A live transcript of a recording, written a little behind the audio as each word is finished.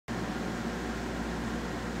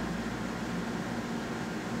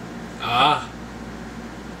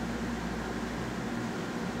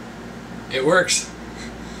It works.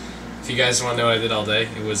 If you guys want to know what I did all day,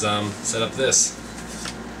 it was set up this.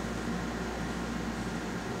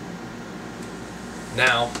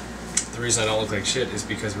 Now, the reason I don't look like shit is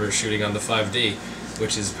because we're shooting on the 5D,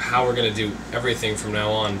 which is how we're going to do everything from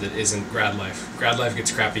now on that isn't GradLife. GradLife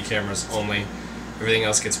gets crappy cameras only. Everything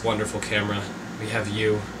else gets wonderful camera. We have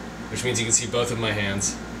you, which means you can see both of my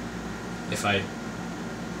hands. If I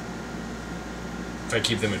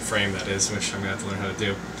keep them in frame, that is, which I'm going to have to learn how to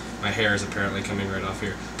do. My hair is apparently coming right off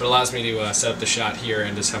here. But it allows me to set up the shot here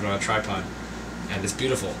and just have it on a tripod. And it's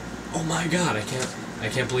beautiful. Oh my god, I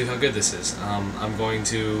can't believe how good this is. I'm going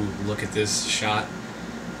to look at this shot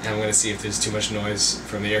and I'm going to see if there's too much noise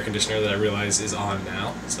from the air conditioner that I realize is on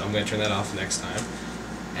now. So I'm going to turn that off next time.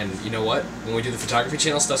 And you know what? When we do the photography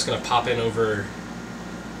channel, stuff's going to pop in over...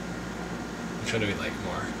 Which one do we like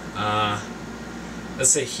more?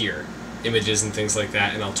 Let's say here. Images and things like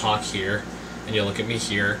that, and I'll talk here, and you'll look at me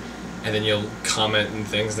here, and then you'll comment and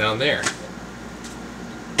things down there.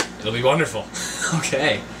 It'll be wonderful.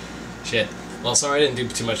 Okay. Shit. Well, sorry I didn't do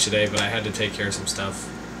too much today, but I had to take care of some stuff.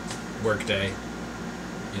 Work day.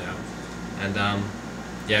 You know. And,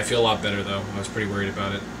 yeah, I feel a lot better, though. I was pretty worried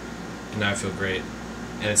about it. And now I feel great.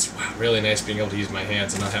 And it's really nice being able to use my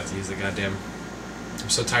hands and not have to use the goddamn... I'm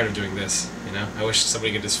so tired of doing this, you know? I wish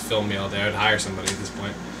somebody could just film me all day. I would hire somebody at this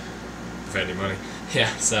point. If I had any money.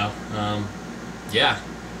 Yeah, so, yeah.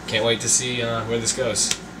 Can't wait to see where this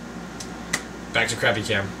goes. Back to Crappy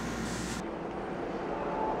Cam.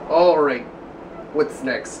 Alright, what's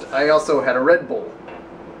next? I also had a Red Bull.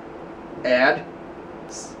 Ad.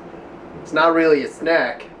 It's not really a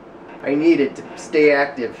snack. I need it to stay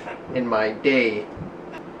active in my day.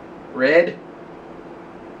 Red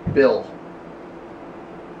Bill.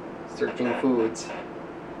 Searching foods.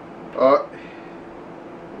 Oh,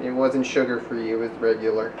 it wasn't sugar-free, it was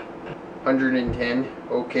regular. 110,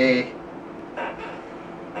 okay.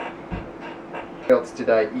 What else did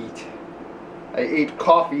I eat? I ate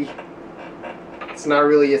coffee. It's not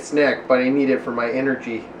really a snack, but I need it for my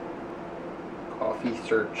energy. Coffee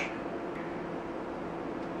search.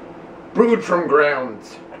 Brewed from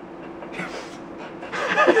grounds.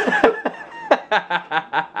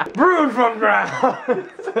 Brewed from grounds!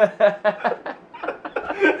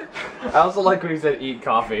 I also like when he said eat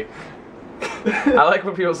coffee. I like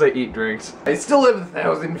when people say eat drinks. I still have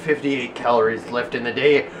 1,058 calories left in the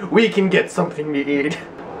day. We can get something to eat.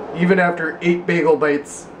 Even after 8 bagel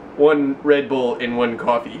bites, 1 Red Bull, and 1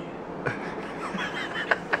 coffee.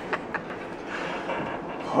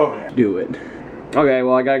 Oh, yeah. Do it. Okay,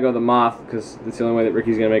 well I gotta go to the Moth, because that's the only way that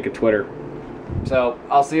Ricky's gonna make a Twitter. So,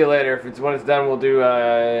 I'll see you later. When it's done, we'll do,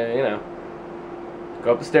 you know,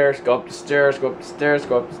 go up the stairs, go up the stairs, go up the stairs,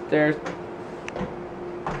 go up the stairs.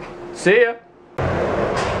 See ya!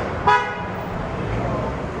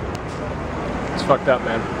 It's fucked up,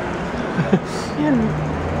 man. Man,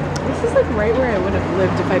 this is like right where I would have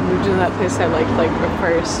lived if I'd moved into that place I liked, like, at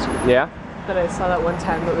first. Yeah? That I saw that one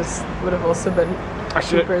time that would have also been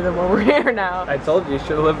cheaper than where we're here now. I told you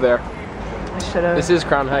should have lived there. I should have. This is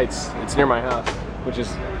Crown Heights. It's near my house, which is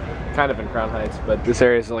kind of in Crown Heights, but this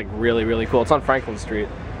area is like really, really cool. It's on Franklin Street,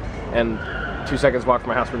 and 2 seconds walk from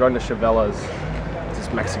my house. We're going to Chavella's. It's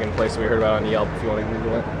this Mexican place that we heard about on Yelp if you want to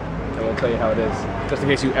Google it. And we'll tell you how it is, just in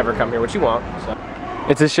case you ever come here, which you won't. So.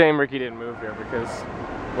 It's a shame Ricky didn't move here because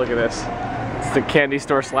look at this. It's the candy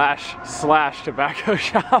store slash tobacco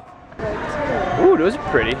shop. Ooh, those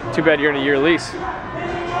are pretty. Too bad you're in a year lease.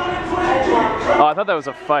 Oh, I thought that was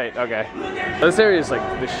a fight. Okay. This area is like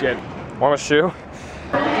the shit. Want a shoe?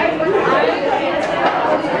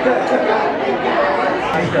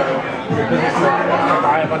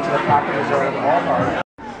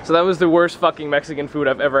 So that was the worst fucking Mexican food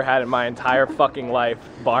I've ever had in my entire fucking life,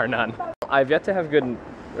 bar none. I've yet to have good,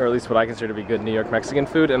 or at least what I consider to be good New York Mexican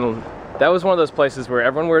food, and that was one of those places where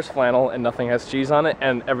everyone wears flannel and nothing has cheese on it,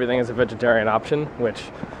 and everything is a vegetarian option, which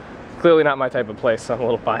clearly not my type of place, so I'm a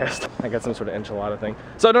little biased. I got some sort of enchilada thing.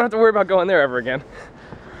 So I don't have to worry about going there ever again.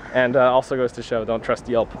 And also goes to show, don't trust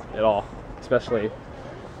Yelp at all, especially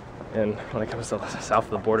when it comes to south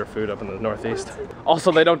of the border food up in the Northeast.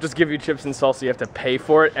 Also, they don't just give you chips and salsa, you have to pay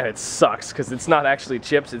for it, and it sucks, because it's not actually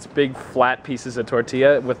chips, it's big flat pieces of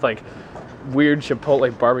tortilla with like weird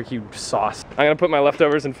Chipotle barbecue sauce. I'm gonna put my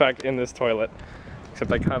leftovers, in fact, in this toilet.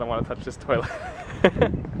 Except I kinda wanna touch this toilet.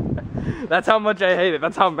 That's how much I hate it,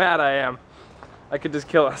 that's how mad I am. I could just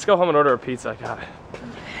kill it. Let's go home and order a pizza, God.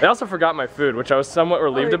 They also forgot my food, which I was somewhat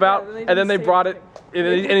relieved about, and then they brought it,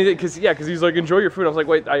 because he's like, enjoy your food. I was like,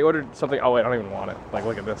 wait, I ordered something, oh wait, I don't even want it. Like,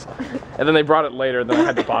 look at this. And then they brought it later, then I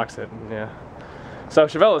had to box it, and yeah. So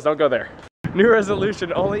Chevellas, don't go there. New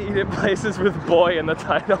resolution, only eat at places with boy in the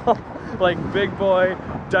title. Like Big Boy,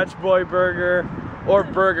 Dutch Boy Burger, or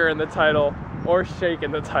Burger in the title, or Shake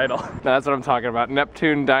in the title. That's what I'm talking about.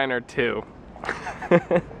 Neptune Diner 2.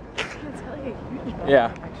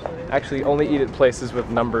 Yeah. Actually, only eat at places with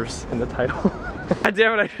numbers in the title. God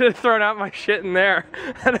damn it, I should have thrown out my shit in there.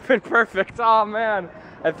 That'd have been perfect. Oh man,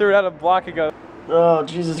 I threw it out a block ago. Oh,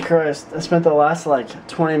 Jesus Christ. I spent the last like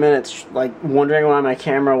 20 minutes like wondering why my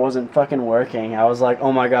camera wasn't fucking working. I was like,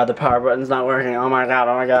 oh my god, the power button's not working. Oh my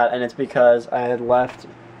god. And it's because I had left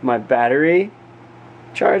my battery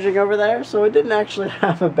charging over there, so it didn't actually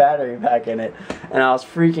have a battery back in it. And I was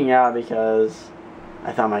freaking out because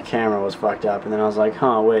I thought my camera was fucked up. And then I was like,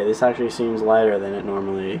 huh, wait, this actually seems lighter than it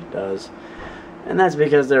normally does. And that's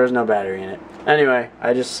because there was no battery in it. Anyway,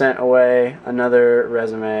 I just sent away another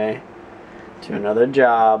resume to another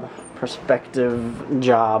job, prospective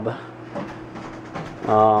job.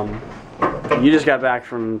 You just got back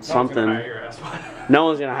from something. No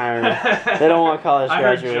one's gonna hire me. They don't want college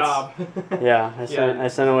graduates. Job. Yeah, I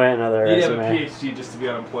sent away another resume. You have a PhD just to be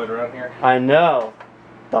unemployed around here. I know.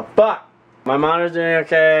 The fuck? My monitor's doing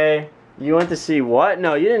okay. You went to see what?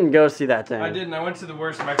 No, you didn't go see that thing. I didn't. I went to the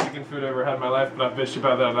worst Mexican food I ever had in my life, but I've bitched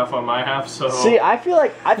about that enough on my half, so... See, I feel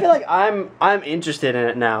like I'm interested in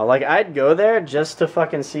it now. Like, I'd go there just to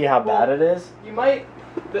fucking see how bad it is. You might...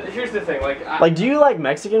 Here's the thing, like... Like, do you like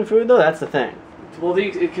Mexican food, though? That's the thing. Well,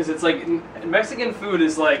 because it's like... Mexican food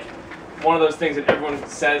is like one of those things that everyone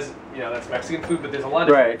says, you know, that's Mexican food, but there's a lot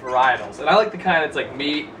of different varietals. And I like the kind that's like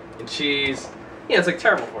meat and cheese. Yeah, it's like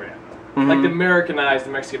terrible for you. Like the Americanized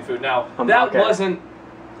Mexican food. Now, that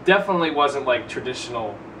definitely wasn't like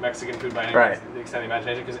traditional Mexican food by any extent of the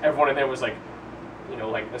imagination, because everyone in there was like, you know,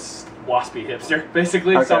 like a waspy hipster,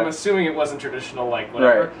 basically. So I'm assuming it wasn't traditional, like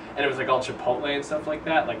whatever. And it was like all Chipotle and stuff like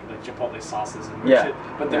that, like Chipotle sauces and weird shit.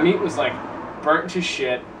 But the meat was like burnt to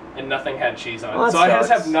shit, and nothing had cheese on it. Well, so I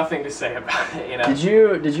just have nothing to say about it, you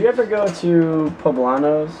know. Did you ever go to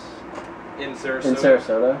Poblanos? In Sarasota? In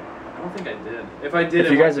Sarasota? I don't think I did. If I did,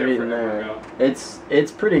 if you guys have eaten there,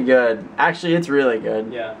 it's pretty good. Actually, it's really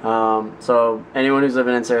good. Yeah. So anyone who's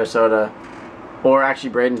living in Sarasota, or actually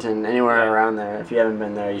Bradenton, anywhere around there, if you haven't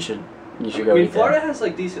been there, you should go eat there. I mean, Florida has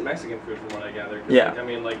like decent Mexican food from what I gather. Yeah. Like, I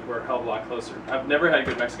mean, like we're a hell of a lot closer. I've never had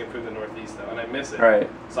good Mexican food in the Northeast though, and I miss it. Right.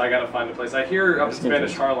 So I gotta find a place. I hear up in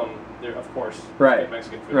Spanish Harlem, there of course, good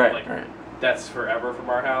Mexican food. Right. Like, that's forever from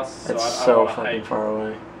our house. So it's I so don't want to fucking hike far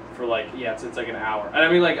away. for like, it's like an hour. And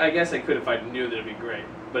I mean, like, I guess I could if I knew that it'd be great.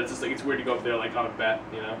 But it's just like, it's weird to go up there like on a bet,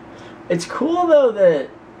 you know? It's cool though that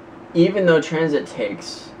even though transit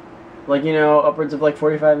takes, like, you know, upwards of like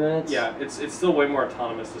 45 minutes. Yeah, it's still way more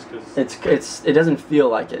autonomous just because... It doesn't feel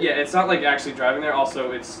like it. Yeah, it's not like actually driving there.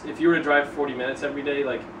 Also, it's, if you were to drive 40 minutes every day,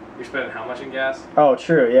 like, you're spending how much in gas? Oh,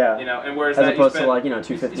 true, yeah. You know, and whereas as opposed to like, you know,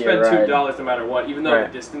 $2.50 you spend $2 no matter what, even though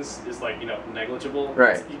the distance is like, you know, negligible.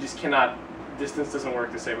 Right. You just cannot... Distance doesn't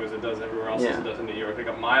work the same as it does everywhere else as it does in New York. Like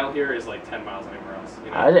a mile here is like 10 miles anywhere else.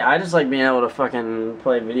 You know? I just like being able to fucking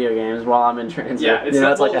play video games while I'm in transit. Yeah, it's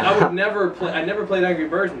not like I would never play. I never played Angry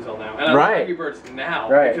Birds until now, and I love Angry Birds now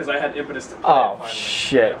because I had impetus to play. Oh it finally.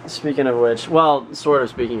 shit! Yeah. Speaking of which, well, sort of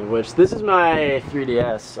speaking of which, this is my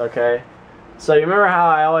 3DS. Okay. So you remember how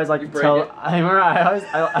I always like to tell?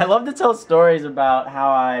 I love to tell stories about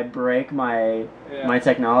how I break my my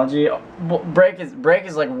technology. Well, break is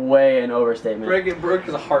like way an overstatement. Break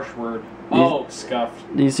is a harsh word. Oh,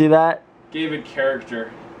 scuffed. Do you see that? Gave it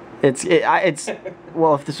character. It's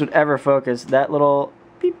well, if this would ever focus, that little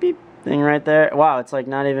beep beep thing right there. Wow, it's like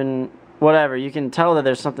not even whatever. You can tell that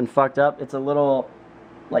there's something fucked up. It's a little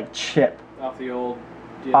like chip Off the old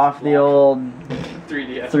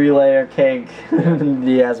 3DS 3-layer cake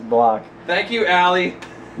DS block. Thank you, Allie.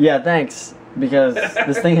 Yeah, thanks, because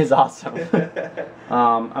this thing is awesome.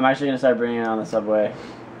 I'm actually gonna start bringing it on the subway.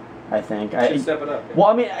 I think. You should step it up. Yeah. Well,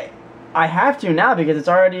 I mean, I have to now because it's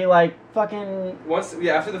already like fucking.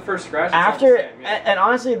 After the first scratch. And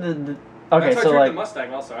honestly, okay, so like the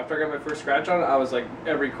Mustang also. After I got my first scratch on it, I was like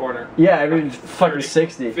every corner. Yeah, every fucking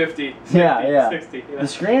 60. 50. 60, yeah. 60. You know? The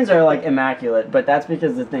screens are like immaculate, but that's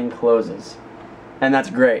because the thing closes. And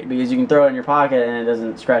that's great because you can throw it in your pocket and it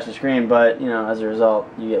doesn't scratch the screen, but you know, as a result,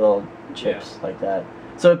 you get little chips like that.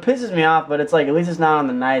 So it pisses me off, but it's like at least it's not on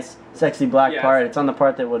the nice, sexy black part. It's on the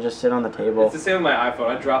part that will just sit on the table. It's the same with my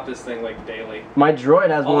iPhone. I drop this thing like daily. My Droid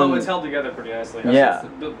has one. Although it's held together pretty nicely.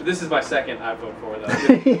 But this is my second iPhone 4 though.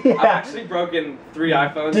 I've actually broken 3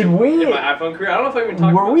 iPhones in my iPhone career. I don't know if I even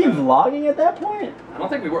talked about that. Were we vlogging at that point? I don't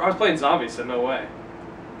think we were. I was playing zombies, so no way.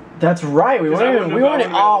 That's right. We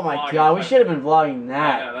weren't. Oh my god, we should have been vlogging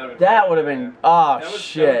that. Yeah, that would have been. Oh that was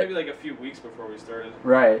shit. maybe like a few weeks before we started.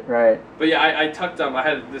 Right. Right. But yeah, I tucked them. I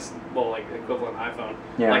had this like equivalent iPhone.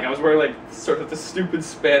 Yeah. Like I was wearing like sort of the stupid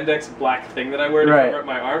spandex black thing that I wear to cover up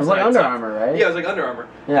my arms. It was like Under Armour, right? Yeah, it was like Under Armour.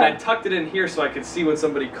 Yeah. And I tucked it in here so I could see when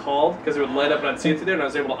somebody called because it would light up and I'd see it through there, and I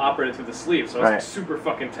was able to operate it through the sleeve. So I was like super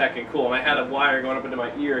fucking tech and cool. And I had a wire going up into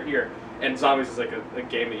my ear here. And Zombies is like a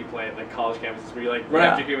game that you play at like college campuses where you like run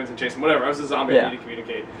after humans and chase them, whatever. I was a zombie, I need to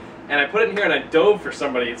communicate. And I put it in here and I dove for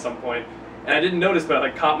somebody at some point, and I didn't notice, but I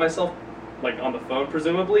like caught myself like on the phone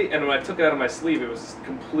presumably, and when I took it out of my sleeve, it was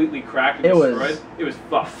completely cracked and destroyed. It was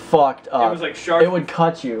fucked up. It was like shards. It would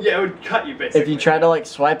cut you. Yeah, it would cut you basically. If you tried to like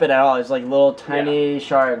swipe it out, it's like little tiny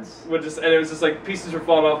shards. And it was just like pieces were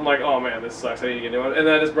falling off. I'm like, oh man, this sucks. I need to get a new one. And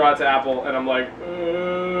then I just brought it to Apple, and I'm like,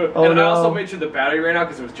 and I also made sure the battery ran out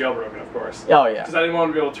because it was jailbroken, of course. Oh yeah. Because I didn't want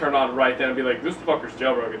to be able to turn on right then and be like, this fucker's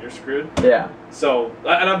jailbroken. You're screwed. Yeah. So,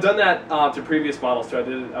 and I've done that to previous models too.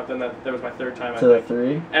 I've done that. That was my third time. To the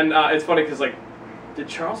 3. And it's funny because like. Did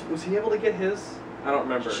Charles, was he able to get his? I don't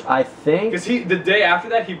remember. I think. Because the day after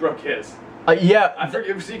that, he broke his. Yeah. I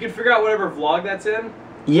forget, so you can figure out whatever vlog that's in.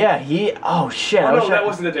 Yeah, oh shit. Oh no, that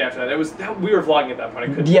wasn't the day after that. We were vlogging at that point.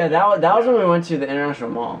 I couldn't. Yeah, that was when we went to the International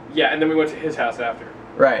Mall. Yeah, and then we went to his house after.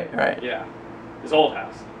 Right. Yeah. His old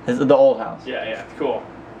house. The old house. Yeah, cool.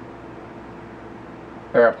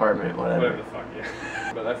 Or apartment, whatever. Whatever the fuck,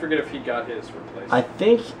 yeah. But I forget if he got his replaced.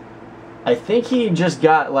 I think he just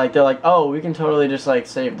got like, they're like, oh, we can totally just like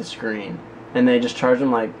save the screen, and they just charge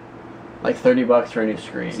him like $30 for a new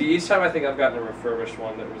screen. See, each time I think I've gotten a refurbished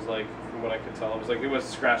one that was like, from what I could tell, it was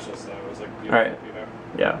scratchless though. It was like beautiful, you know.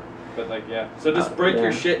 Yeah. But like, yeah. So just break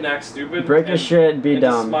your shit and act stupid. Break your shit, be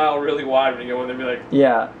dumb. Just smile really wide when you go in there and be like,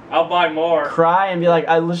 yeah, I'll buy more. Cry and be like,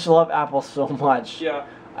 I just love Apple so much. Yeah.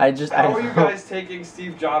 How are you guys taking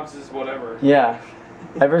Steve Jobs' whatever? Yeah.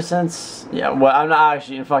 Ever since, well, I'm not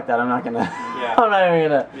actually, fuck that, I'm not gonna, I'm not even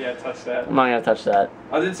gonna, touch that. I'm not gonna touch that.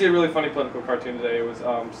 I did see a really funny political cartoon today. It was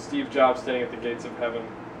Steve Jobs standing at the gates of heaven,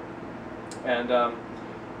 and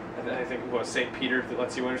I think it was St. Peter that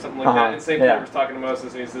lets you in or something like that, and St. Peter was talking to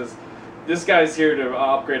Moses, and he says, this guy's here to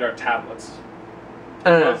upgrade our tablets.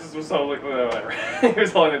 Moses was so like, whatever. He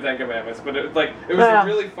was holding the Ten Commandments, but it was a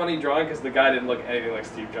really funny drawing because the guy didn't look anything like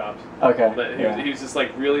Steve Jobs. Okay. But he was just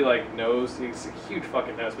like really like nose. He's a huge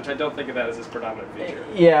fucking nose, which I don't think of that as his predominant feature.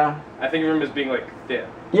 Yeah. I think of him as being like thin.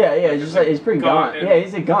 Yeah, just like he's pretty gaunt. Yeah,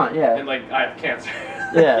 he's a gaunt. Yeah. And like I have cancer.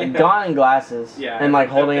 Yeah, gaunt and glasses. Yeah. And like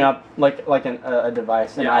holding up like a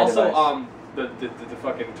device. An eye also device. The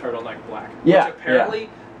fucking turtleneck black. Yeah. Which apparently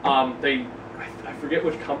I forget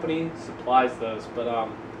which company supplies those, but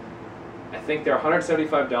I think they're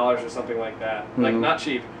 $175 or something like that. Like not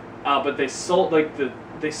cheap, but they sold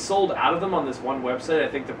they sold out of them on this one website. I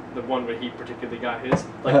think the one where he particularly got his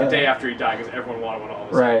like the day after he died because everyone wanted one all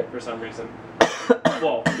of a sudden for some reason.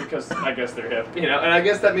 Well, because I guess they're hip, you know, and I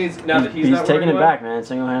guess that means now that he's not taking wearing it back, man,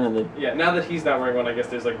 single-handedly. Yeah, now that he's not wearing one, I guess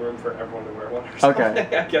there's like room for everyone to wear one. Or something.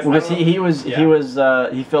 Okay. I guess because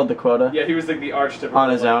he filled the quota. Yeah, he was like the archetype on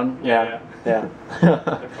his own. Yeah. They're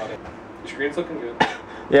funny. The screen's looking good.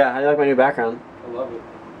 Yeah, I like my new background. I love it.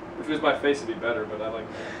 If it was my face, it'd be better, but I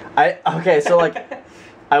like. Okay, so like.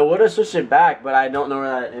 I would have switched it back, but I don't know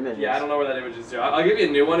where that image is. Yeah, I don't know where that image is. I'll give you a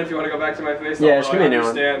new one if you want to go back to my face. Yeah, just give me a new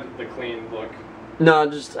one. I understand the clean look. No,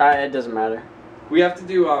 just it doesn't matter. We have to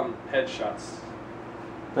do headshots.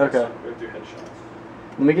 Okay. We have to do headshots.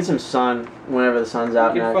 Let me get some sun whenever the sun's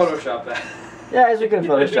out next. We can Photoshop that. Yeah, I guess we can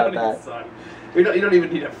Photoshop that. Sun. You don't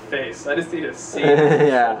even need a face. I just need a seat.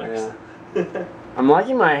 Yeah. I'm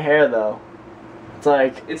liking my hair though. It's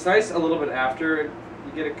like it's nice a little bit after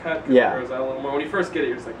you get a cut. Yeah. It grows out a little more. When you first get it,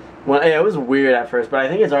 you're just like. Well, yeah, it was weird at first, but I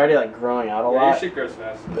think it's already like growing out a lot. Yeah, your shit grows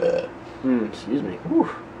fast. Excuse me. Whew.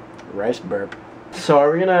 Rice burp. So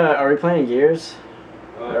are we playing Gears?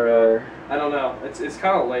 Or I don't know. It's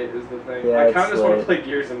kind of late is the thing. Yeah, I kind of just want to play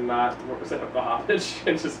Gears and not set up the hostage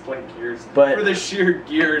and just play Gears. But for the sheer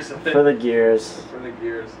gears of it. For the gears. For the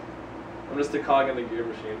gears. I'm just a cog in the gear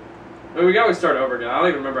machine. I mean, we can always start over again. I don't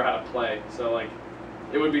even remember how to play, so like.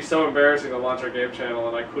 It would be so embarrassing to launch our game channel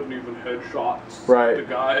and I couldn't even headshot the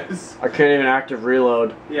guys. I can't even active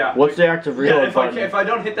reload. Yeah. What's the active reload button? If I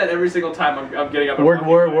don't hit that every single time, I'm getting up.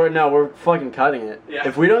 We're fucking cutting it. Yeah.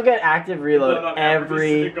 If we don't get active reload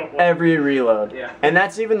every reload. Yeah. And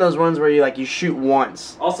that's even those ones where you shoot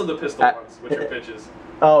once. Also the pistol ones, which are pitches.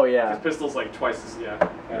 Oh yeah. Because pistol's like twice as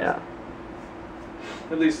Yeah.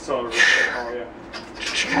 At least so. Oh yeah.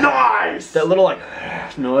 Nice! That little like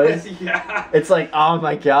noise. Yeah. It's like, oh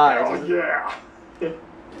my god. Oh yeah.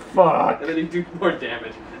 fuck. And then you do more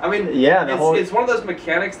damage. I mean, yeah, it's one of those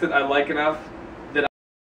mechanics that I like enough that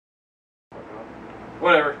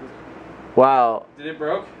whatever. Wow. Did it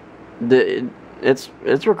broke? It's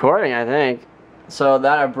recording, I think. So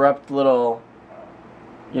that abrupt little,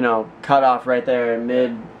 you know, cut off right there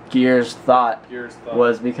mid Gears thought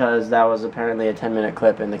was because that was apparently a 10-minute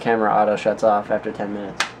clip and the camera auto shuts off after 10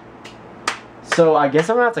 minutes. So I guess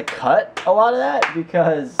I'm gonna have to cut a lot of that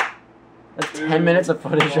because that's 10 minutes of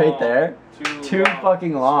footage right there. Too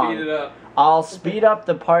fucking long. Speed it up. I'll speed up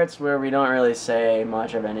the parts where we don't really say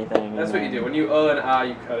much of anything. That's what you do. When you and ah,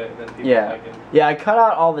 you cut it, and then people like it. Yeah, I cut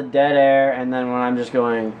out all the dead air, and then when I'm just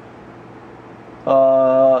going,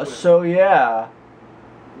 so yeah.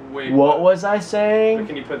 Wait, what was I saying? But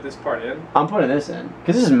can you put this part in? I'm putting this in,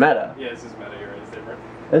 because this is meta. Yeah, this is meta. You're right. It's different.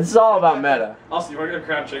 This is all about meta. Also, you want to go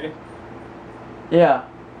crown chicken? Yeah.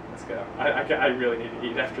 Let's go. I really need to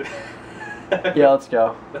eat after that. Yeah, let's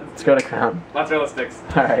go. Let's go to Crown. Mozzarella sticks.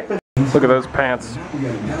 Alright. Look at those pants.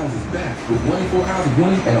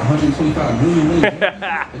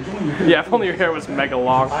 Yeah, if only your hair was mega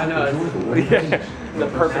long. I know. Yeah. The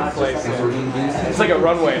perfect place. It's like a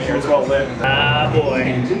runway in here. It's well lit. Ah,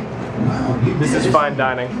 boy. This is fine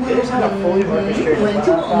dining.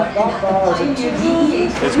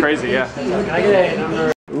 It's crazy, yeah.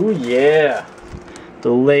 Ooh, yeah.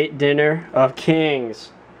 The late dinner of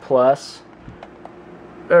kings. Plus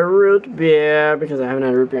a root beer, because I haven't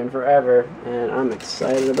had root beer in forever, and I'm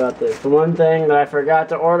excited about this. The one thing that I forgot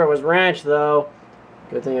to order was ranch, though.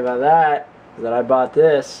 Good thing about that is that I bought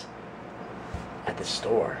this at the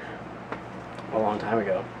store a long time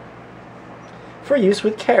ago for use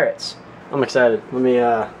with carrots. I'm excited. Let me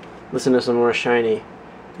listen to some more Shiny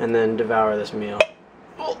and then devour this meal.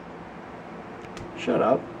 Oh. Shut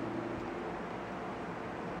up.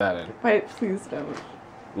 That in. Wait, please don't.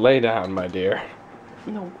 Lay down, my dear.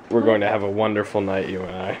 No. We're going to have a wonderful night, you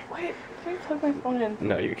and I. Wait, can I plug my phone in?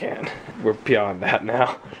 No, you can't. We're beyond that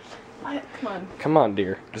now. What? Come on. Come on,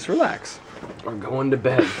 dear. Just relax. We're going to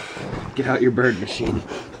bed. Get out your bird machine.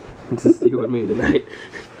 This is you and me tonight.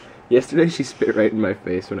 Yesterday, she spit right in my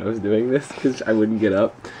face when I was doing this because I wouldn't get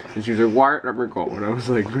up. And she was like, "Why aren't we going?" And I was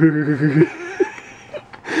like,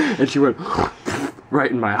 and she went right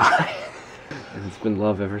in my eye. And it's been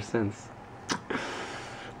love ever since.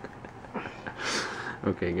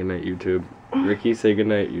 Okay, good night, YouTube. Ricky, say good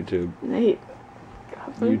night, YouTube. Night.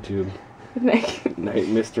 YouTube. Good night. Night,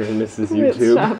 Mr. and Mrs. Wait, YouTube. stop.